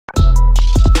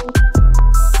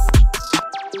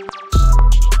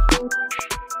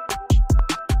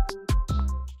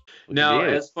Now,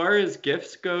 Dude, as far as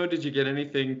gifts go, did you get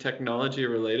anything technology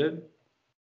related?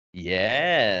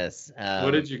 yes.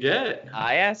 What did you get?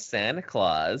 I asked Santa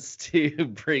Claus to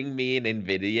bring me an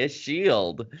NVIDIA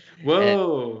Shield. And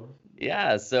Whoa.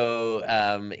 yeah, so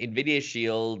NVIDIA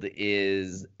Shield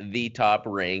is the top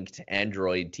ranked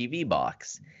Android TV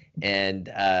box.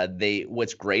 And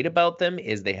what's great about them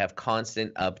is they have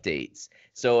constant updates.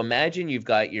 So imagine you've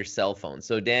got your cell phone.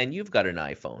 So Dan, you've got an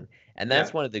iPhone. And that's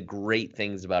Yeah. one of the great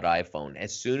things about iPhone.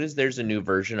 As soon as there's a new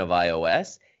version of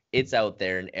iOS, it's out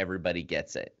there and everybody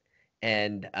gets it.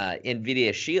 And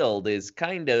NVIDIA Shield is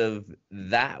kind of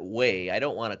that way. I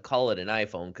don't want to call it an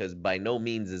iPhone because by no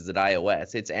means is it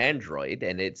iOS. It's Android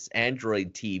and it's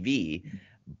Android TV,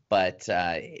 but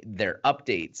their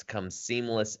updates come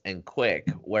seamless and quick.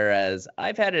 Whereas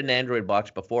I've had an Android box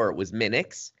before. It was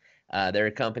Minix. They're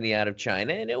a company out of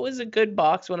China, and it was a good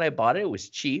box when I bought it. It was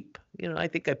cheap. I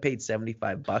think I paid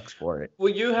 $75 for it.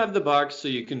 Well, you have the box so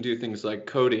you can do things like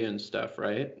Cody and stuff,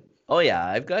 right? Oh yeah,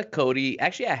 I've got Cody.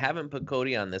 Actually, I haven't put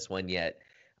Cody on this one yet.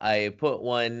 I put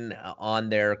one on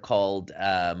there called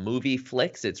Movie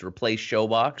Flicks. It's replaced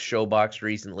Showbox. Showbox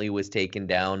recently was taken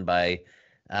down by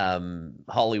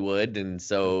Hollywood, and Of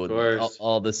so course.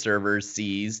 all the servers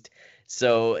seized.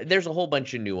 So there's a whole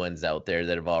bunch of new ones out there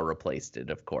that have all replaced it,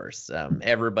 of course.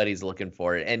 Everybody's looking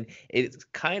for it. And it's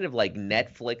kind of like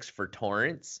Netflix for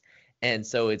torrents. And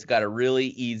so it's got a really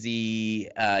easy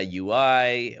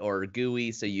UI or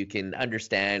GUI so you can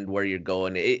understand where you're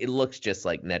going. It looks just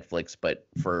like Netflix, but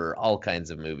for all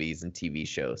kinds of movies and TV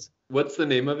shows. What's the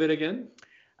name of it again?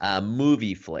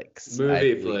 Movie Flicks, I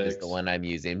Movie believe, is the Flicks. one I'm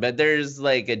using. But there's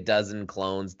like a dozen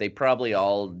clones. They probably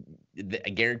all, I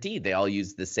guarantee they all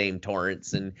use the same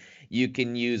torrents. And you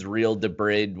can use Real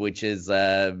Debrid, which is,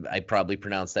 I probably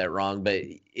pronounced that wrong, but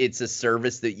it's a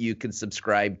service that you can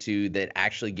subscribe to that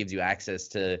actually gives you access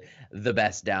to the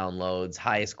best downloads,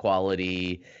 highest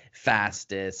quality,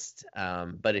 fastest.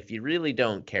 But if you really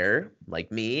don't care,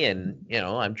 like me, and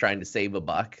I'm trying to save a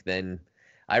buck, then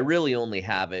I really only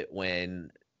have it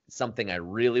when something I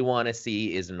really want to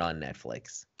see isn't on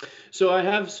Netflix. So I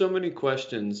have so many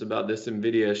questions about this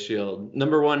NVIDIA Shield.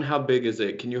 Number one, how big is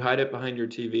it? Can you hide it behind your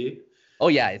TV? Oh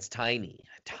yeah, it's tiny.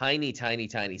 Tiny, tiny,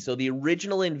 tiny. So the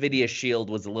original NVIDIA Shield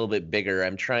was a little bit bigger.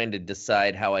 I'm trying to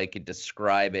decide how I could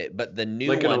describe it, but the new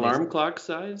Like an one is, alarm clock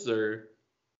size or?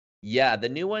 yeah, the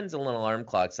new one's a little alarm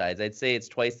clock size. I'd say it's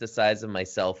twice the size of my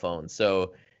cell phone.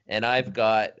 So, and I've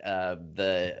got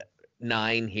the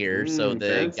 9 here, so the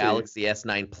Fancy. Galaxy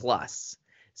S9 Plus.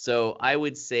 So I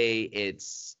would say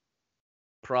it's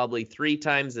probably 3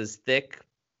 times as thick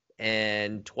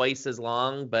and twice as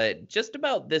long, but just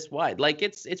about this wide. Like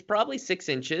it's probably 6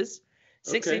 inches,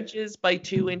 six Okay. inches by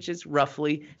 2 inches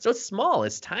roughly. So it's small,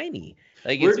 it's tiny.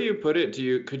 Like Where it's do you put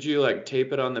it? Could you like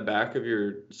tape it on the back of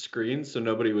your screen so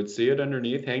nobody would see it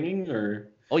underneath hanging or?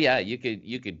 Oh yeah, you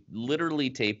could literally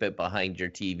tape it behind your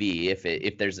TV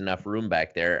if there's enough room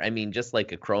back there. I mean, just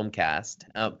like a Chromecast.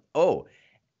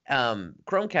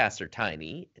 Chromecasts are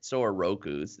tiny, so are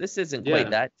Roku's. This isn't quite Yeah.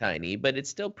 that tiny, but it's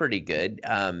still pretty good.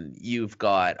 You've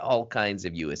got all kinds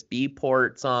of USB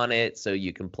ports on it, so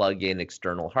you can plug in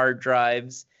external hard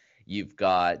drives. You've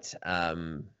got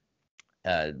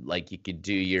like you could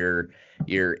do your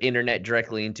internet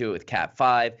directly into it with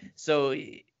Cat5. So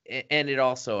and it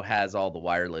also has all the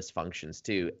wireless functions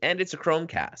too, and it's a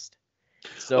Chromecast. Oh,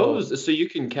 So so you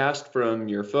can cast from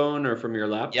your phone or from your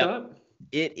yep, laptop?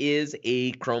 it is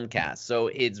a Chromecast, so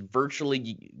it's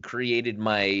virtually created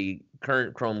my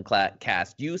current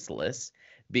Chromecast useless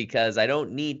because I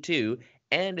don't need to,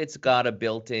 and it's got a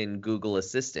built-in Google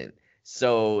Assistant.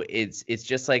 So it's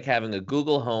just like having a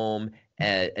Google Home,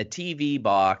 a TV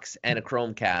box, and a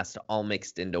Chromecast all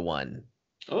mixed into one.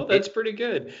 Oh, that's It pretty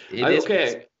good. it is pretty.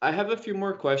 Okay, I have a few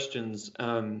more questions.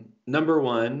 Number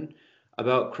one,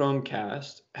 about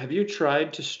Chromecast. Have you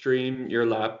tried to stream your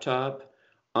laptop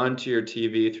onto your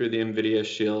TV through the NVIDIA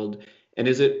Shield? And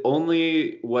is it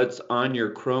only what's on your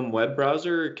Chrome web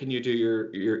browser, or can you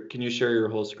do can you share your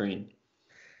whole screen?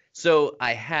 So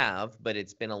I have, but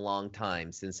it's been a long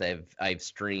time since I've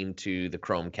streamed to the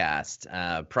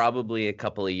Chromecast. Probably a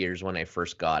couple of years when I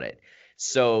first got it.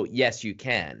 So yes, you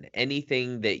can.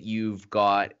 Anything that you've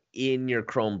got in your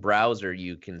Chrome browser,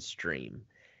 you can stream.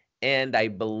 And I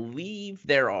believe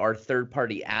there are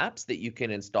third-party apps that you can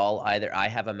install. Either I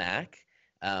have a Mac,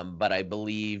 but I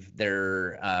believe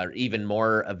there are even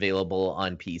more available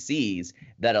on PCs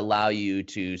that allow you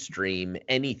to stream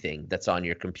anything that's on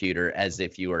your computer as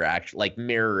if you were actually like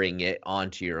mirroring it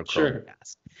onto your Sure.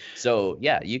 Chromecast. So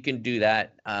yeah, you can do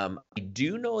that. I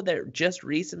do know that just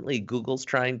recently Google's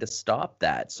trying to stop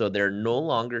that, so they're no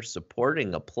longer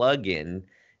supporting a plugin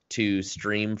to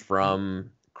stream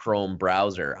from Chrome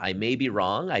browser. I may be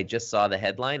wrong. I just saw the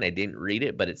headline. I didn't read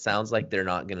it, but it sounds like they're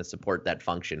not going to support that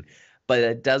function. But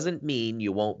it doesn't mean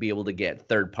you won't be able to get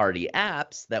third-party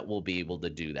apps that will be able to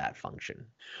do that function.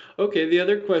 Okay, the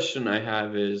other question I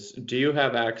have is, do you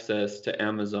have access to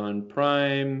Amazon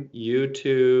Prime,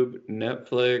 YouTube,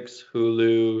 Netflix,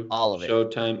 Hulu, All of it.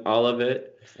 Showtime, all of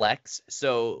it? Plex.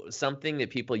 So something that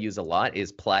people use a lot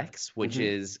is Plex, which Hmm.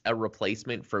 is a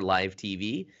replacement for live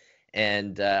TV.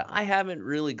 And I haven't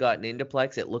really gotten into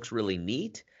Plex. It looks really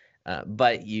neat,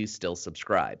 but you still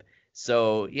subscribe.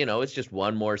 So, it's just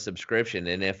one more subscription.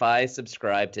 And if I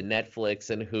subscribe to Netflix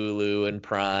and Hulu and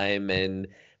Prime and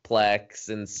Plex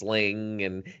and Sling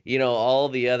and, all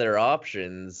the other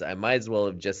options, I might as well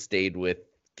have just stayed with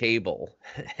cable.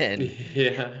 and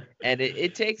Yeah. and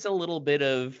it takes a little bit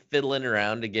of fiddling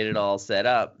around to get it all set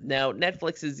up. Now,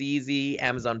 Netflix is easy,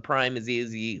 Amazon Prime is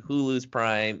easy, Hulu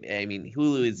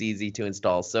is easy to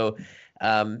install. So,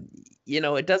 um,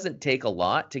 it doesn't take a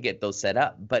lot to get those set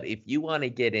up. But if you want to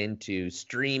get into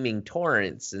streaming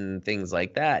torrents and things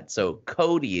like that, so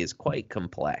Kodi is quite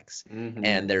complex.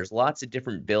 And Hmm. there's lots of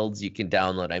different builds you can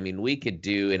download. I mean, we could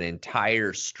do an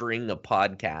entire string of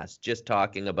podcasts just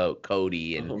talking about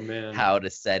Kodi and Oh man. how to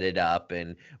set it up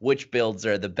and which builds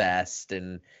are the best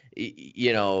and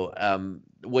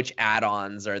which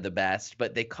add-ons are the best,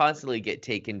 but they constantly get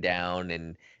taken down,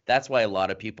 and that's why a lot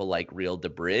of people like Real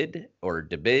Debrid or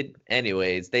Debid.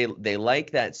 Anyways, they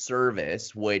like that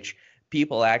service, which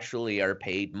people actually are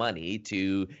paid money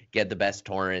to get the best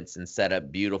torrents and set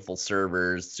up beautiful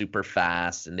servers super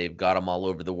fast, and they've got them all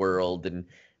over the world, and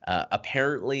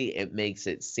apparently it makes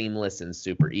it seamless and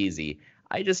super easy.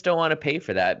 I just don't want to pay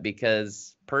for that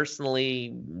because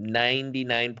personally,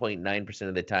 99.9%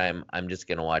 of the time, I'm just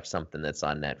going to watch something that's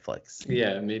on Netflix.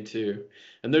 Yeah, me too.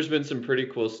 And there's been some pretty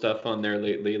cool stuff on there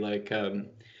lately. Like,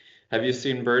 have you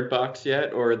seen Bird Box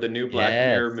yet, or the new Black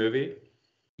Mirror Yes. movie?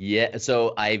 Yeah,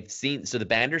 so the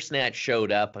Bandersnatch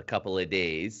showed up a couple of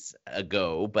days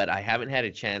ago, but I haven't had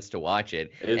a chance to watch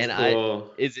it. It's And I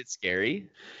cool. is it scary?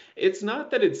 It's not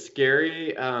that it's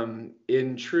scary,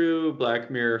 in true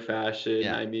Black Mirror fashion.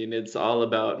 Yeah. I mean, it's all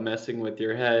about messing with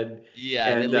your head. Yeah,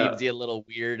 and it And leaves you a little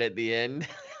weird at the end.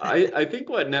 I think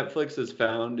what Netflix has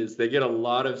found is they get a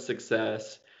lot of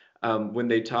success when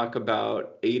they talk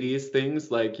about 80s things,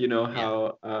 like, Yeah.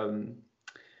 how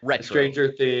Retro.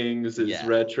 Stranger Things is Yeah.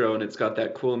 retro and it's got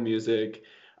that cool music.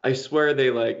 I swear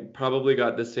they like probably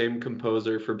got the same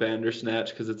composer for Bandersnatch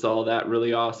because it's all that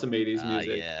really awesome 80s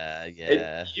music. Yeah, And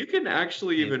yeah. you can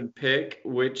actually It- even pick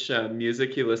which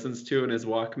music he listens to in his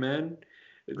Walkman.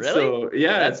 Really? So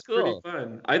yeah, That's it's pretty cool.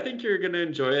 fun. I think you're gonna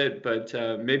enjoy it, but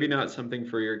maybe not something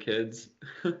for your kids.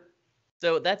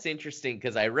 So that's interesting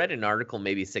because I read an article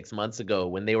maybe 6 months ago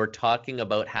when they were talking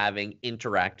about having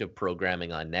interactive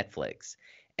programming on Netflix.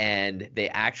 And they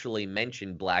actually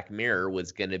mentioned Black Mirror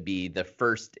was going to be the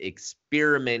first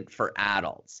experiment for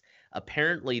adults.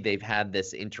 Apparently, they've had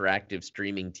this interactive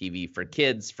streaming TV for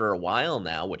kids for a while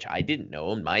now, which I didn't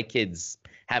know. And my kids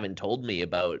haven't told me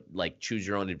about like choose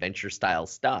your own adventure style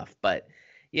stuff. But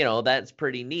that's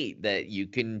pretty neat that you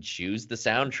can choose the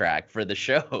soundtrack for the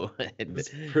show. And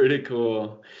It's pretty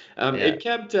cool. yeah.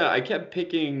 I kept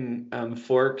picking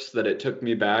forks that it took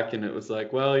me back, and it was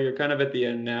like, well, you're kind of at the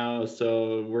end now,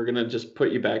 so we're gonna just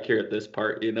put you back here at this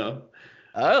part.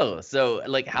 Oh, so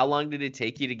like how long did it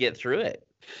take you to get through it?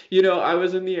 I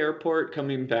was in the airport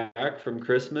coming back from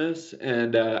Christmas,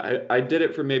 and I did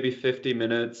it for maybe 50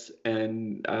 minutes,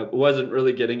 and wasn't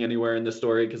really getting anywhere in the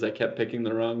story because I kept picking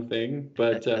the wrong thing.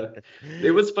 But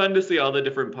it was fun to see all the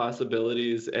different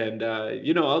possibilities, and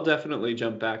I'll definitely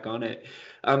jump back on it.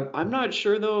 I'm not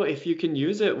sure though if you can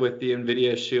use it with the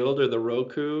NVIDIA Shield or the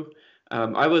Roku.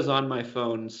 I was on my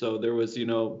phone, so there was,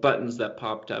 buttons that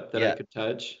popped up that I Yeah, could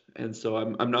touch, and so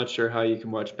I'm not sure how you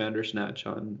can watch Bandersnatch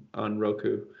on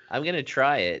Roku. I'm gonna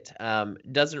try it.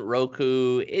 Doesn't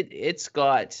Roku, it's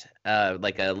got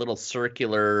like a little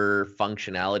circular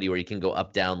functionality where you can go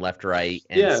up, down, left, right,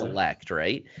 and Yeah, select,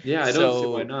 right? yeah, I don't see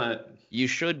why So not. you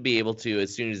should be able to,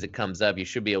 as soon as it comes up, you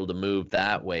should be able to move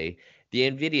that way. The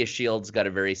NVIDIA Shield's got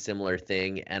a very similar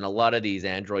thing, and a lot of these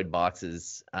Android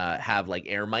boxes have like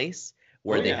air mice Oh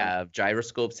where they yeah. have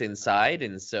gyroscopes inside,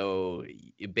 and so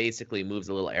it basically moves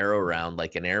a little arrow around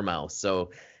like an air mouse. So,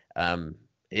 um,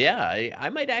 yeah, I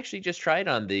might actually just try it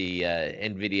on the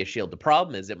NVIDIA Shield. The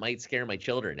problem is it might scare my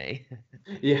children, eh?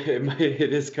 Yeah,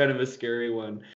 it is kind of a scary one.